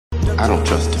I don't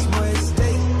trust him.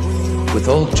 With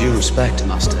all due respect,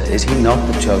 Master, is he not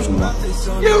the chosen one?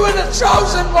 You were the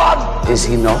chosen one! Is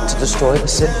he not to destroy the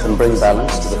Sith and bring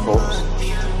balance to the Force?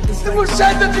 It was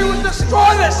said that you would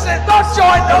destroy the Sith, not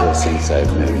join them! Ever since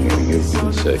I've known you, you've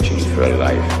been searching for a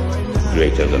life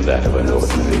greater than that of an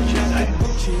ordinary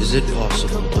Jedi. Is it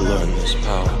possible to learn this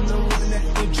power?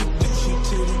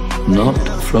 Not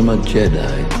from a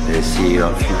Jedi. They see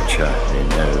your future. They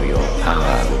know your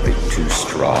power will be too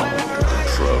strong to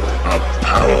control. A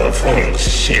powerful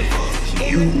Sith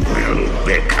you will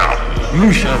become.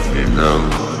 You shall be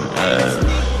known as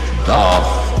Darth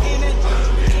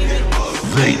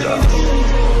Vader.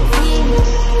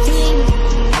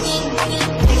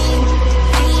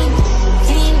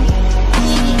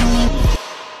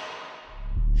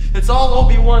 It's all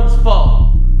Obi-Wan's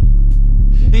fault.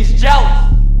 He's jealous.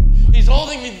 He's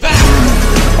holding me back.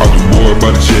 I was bored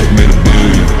by the check, made $1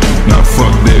 billion. Now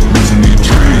fuck that, listen to your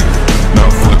dreams.